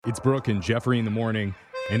It's Brooke and Jeffrey in the morning,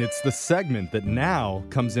 and it's the segment that now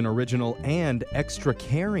comes in original and extra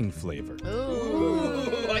caring flavor. Ooh,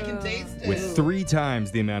 I can taste it. With 3 times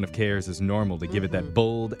the amount of cares as normal to give it that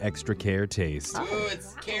bold, extra care taste. Ooh, it's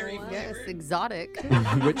scary. Yes, exotic.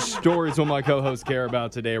 Which stories will my co-hosts care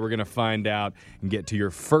about today? We're going to find out and get to your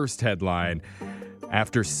first headline.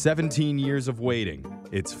 After 17 years of waiting,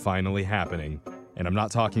 it's finally happening. And I'm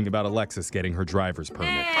not talking about Alexis getting her driver's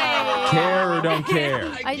permit. Care or don't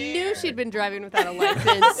care? I knew she'd been driving without a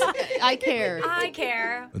license. I care. I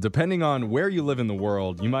care. Depending on where you live in the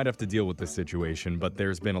world, you might have to deal with this situation, but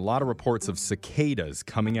there's been a lot of reports of cicadas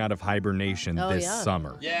coming out of hibernation this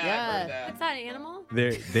summer. Yeah, I've heard that. Is that an animal?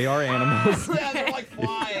 They are animals. Yeah, they're like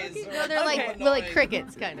flies. No, they're like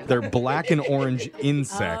crickets, kind of. They're black and orange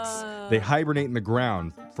insects. They hibernate in the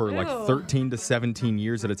ground for like Ew. 13 to 17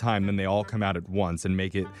 years at a time. Then they all come out at once and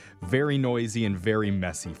make it very noisy and very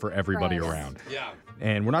messy for everybody Gross. around. Yeah.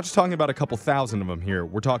 And we're not just talking about a couple thousand of them here.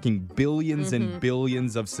 We're talking billions and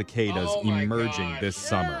billions of cicadas Oh my emerging gosh. this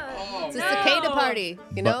summer. Oh, It's a cicada party.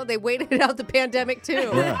 You know, they waited out the pandemic, too.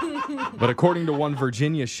 Yeah. But according to one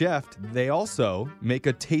Virginia chef, they also make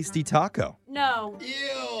a tasty taco. No.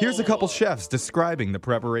 ew. Here's a couple chefs describing the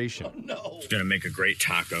preparation. No. It's going to make a great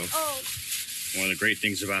taco. Oh. One of the great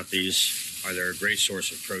things about these are they're a great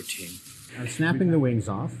source of protein. I'm snapping the wings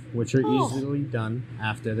off, which are easily done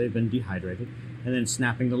after they've been dehydrated, and then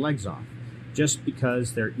snapping the legs off, just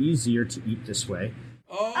because they're easier to eat this way.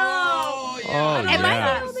 Oh, yeah. Oh, I don't yeah. know. Am I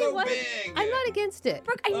the They're only so one? big. I'm not against it.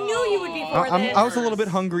 Brooke, I knew you would be for this. I was a little bit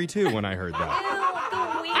hungry too when I heard that.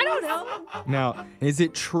 I don't know. Now, is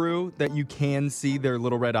it true that you can see their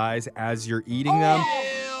little red eyes as you're eating them?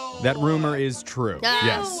 Ew. That rumor is true. No,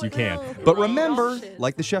 Yes, you can. no. But remember, Bullshit.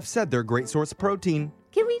 like the chef said, they're a great source of protein.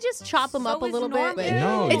 Can we just chop them So up a is little Norman. bit?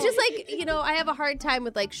 No. It's just like, I have a hard time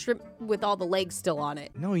with like shrimp with all the legs still on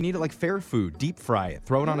it. No, you need it like fair food. Deep fry it.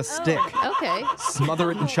 Throw it on a stick. Okay.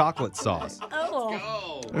 Smother it in chocolate sauce. Oh.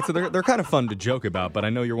 Oh. So they're kind of fun to joke about, but I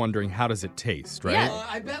know you're wondering, how does it taste, right? Yeah.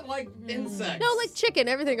 I bet like insects. No, like chicken.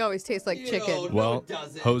 Everything always tastes like Ew, chicken. no, Well, it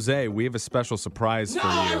doesn't. Jose, we have a special surprise No, for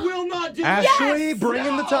I you. will not do Ashley, that. bring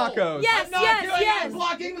in the tacos. Yes, I'm not yes, doing it. yes. I'm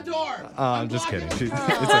blocking the door. I'm just kidding. It's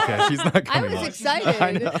okay. She's not I coming. was on. excited.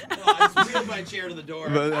 I know. I just wheeled my chair to the door.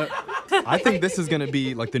 But, I think this is going to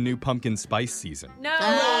be like the new pumpkin spice season. No.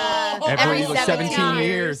 Every Every 17 17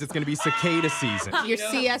 years, it's going to be cicada season. Your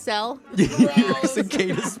CSL. Your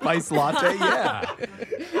cicada spice latte, yeah.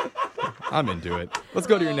 I'm into it. Let's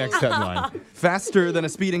go to your next headline. Faster than a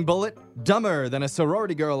speeding bullet, dumber than a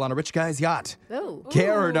sorority girl on a rich guy's yacht. Oh.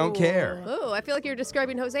 Care or don't care. Oh, I feel like you're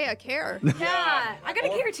describing Jose. I care. Yeah. I got to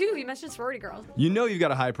care too. You mentioned sorority girls. You know you've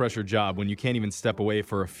got a high-pressure job when you can't even step away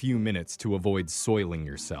for a few minutes to avoid soiling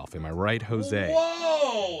yourself. Am I right, Jose?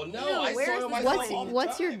 Whoa! No, Ew, I where's soil this myself What's all the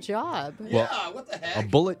what's your time. job? Yeah, what the A heck?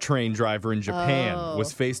 bullet train driver in Japan Oh.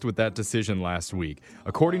 was faced with that decision last week.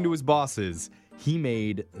 According to his bosses, he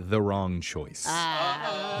made the wrong choice.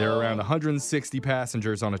 There are around 160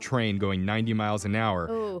 passengers on a train going 90 miles an hour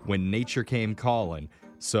Ooh. when nature came calling.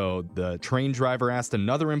 So the train driver asked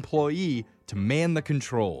another employee to man the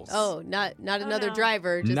controls. Oh, not another no.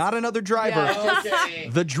 driver. Just, Not another driver. Okay.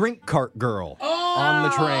 The drink cart girl Oh on the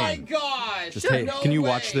my train. gosh! Just, hey, No can you way.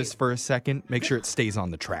 watch this for a second? Make sure it stays on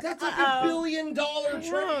the track. That's like $1 billion Oh,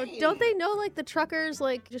 train. don't they know like the truckers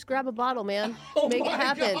just grab a bottle, man? Oh Make it my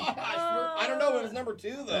happen. Gosh. I don't know. It was number 2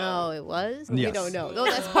 though. Oh, it was? We Yes. don't know. Oh,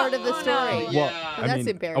 that's part of the story. no. Well, Yeah. I That's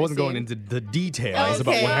mean, I wasn't going into embarrassing. the details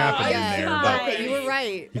about Okay. what happened yeah. in there, but Okay, you were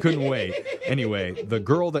right. he couldn't wait. Anyway, the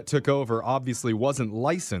girl that took over obviously wasn't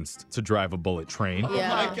licensed to drive a bullet train, Oh Yeah.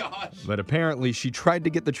 my gosh. but apparently she tried to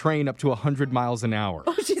get the train up to 100 miles an hour.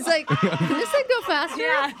 Oh, she's like, can this thing go faster?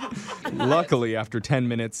 Yeah. Luckily, after 10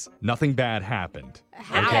 minutes, nothing bad happened.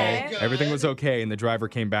 Okay. Good. Everything was okay, and the driver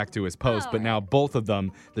came back to his post. But now both of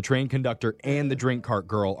them, the train conductor and the drink cart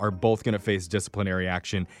girl, are both going to face disciplinary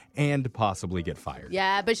action and possibly get fired.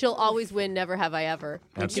 Yeah, but she'll always win. Never have I ever.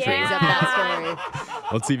 When That's she true. brings up that story.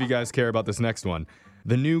 Let's see if you guys care about this next one.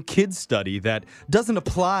 The new kids study that doesn't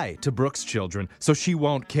apply to Brooke's children, so she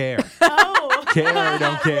won't care. Oh. Care or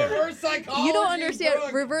don't care. Reverse psychology. You don't understand.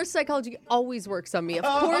 Brooke. Reverse psychology always works on me. Of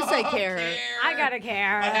course I care. I got to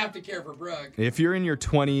care. I have to care for Brooke. If you're in your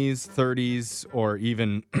 20s, 30s, or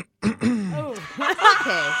even Oh.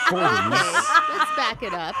 Okay. 40s, Let's back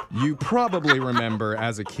it up. you probably remember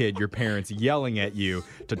as a kid your parents yelling at you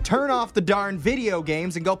to turn off the darn video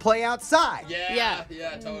games and go play outside. Yeah,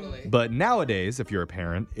 totally. But nowadays, if you're a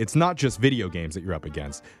parent, it's not just video games that you're up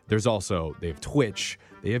against. There's also, they have Twitch,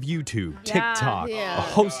 They have YouTube, Yeah. TikTok, Yeah. a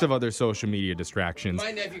host of other social media distractions.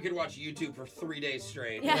 My nephew could watch YouTube for 3 days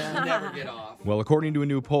straight. Yeah. And never get off. Well, according to a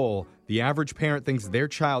new poll, the average parent thinks their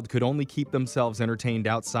child could only keep themselves entertained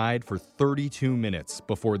outside for 32 minutes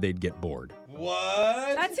before they'd get bored.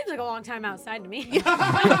 What? That seems like a long time outside to me.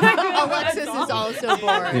 Alexis is also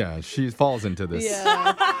bored. Yeah, she falls into this.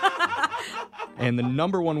 Yeah. And the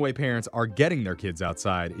number one way parents are getting their kids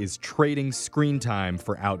outside is trading screen time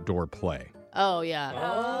for outdoor play. Oh,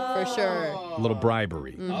 yeah. For sure. A little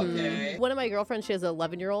bribery. Okay. One of my girlfriends, she has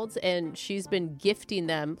 11-year-olds, and she's been gifting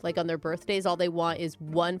them, like on their birthdays, all they want is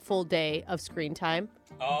 1 full day of screen time,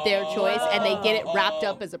 their choice, and they get it wrapped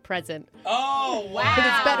up as a present. Oh, wow. But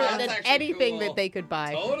it's better That's than actually anything cool. that they could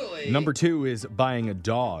buy. Totally. Number 2 is buying a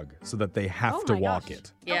dog so that they have Oh to my walk gosh.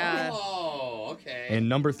 it. Yeah. Oh, okay. And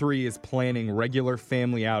number 3 is planning regular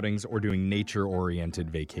family outings or doing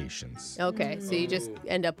nature-oriented vacations. Okay, so you just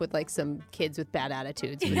end up with like some kids with bad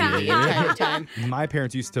attitudes for Yeah. the entire time. My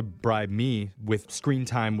parents used to bribe me with screen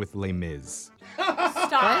time with Les Mis.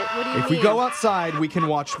 Stop. What do you If mean? we go outside, we can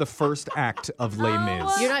watch the first act of Les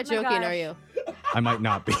Mis. You're not Oh my joking, gosh. are you? I might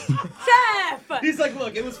not be. Jeff! He's like,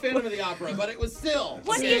 look, it was Phantom of the Opera, but it was still.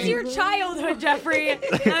 What is your childhood, Jeffrey?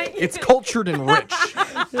 It's cultured and rich.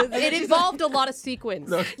 It involved a lot of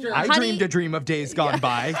sequins. I Honey- dreamed a dream of days gone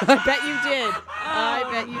by. I bet you did. I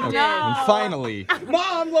bet you did. And finally,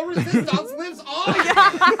 Mom, La Resistance lives on.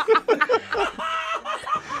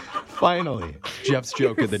 finally, Jeff's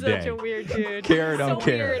joke of the Such day. a weird dude. Care or don't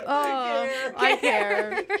care. weird. Oh, I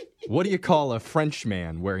care. What do you call a French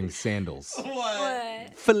man wearing sandals? What?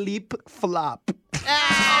 What? Philippe Flop.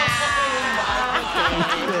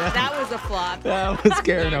 That was a flop. That was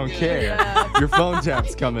Care or Don't Care. Your phone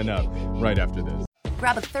tap's coming up right after this.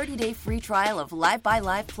 Grab a 30-day free trial of Live by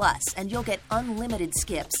Live Plus, and you'll get unlimited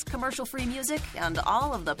skips, commercial-free music, and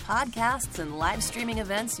all of the podcasts and live streaming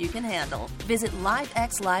events you can handle. Visit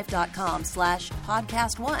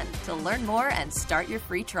livexlive.com/podcast1 to learn more and start your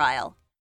free trial.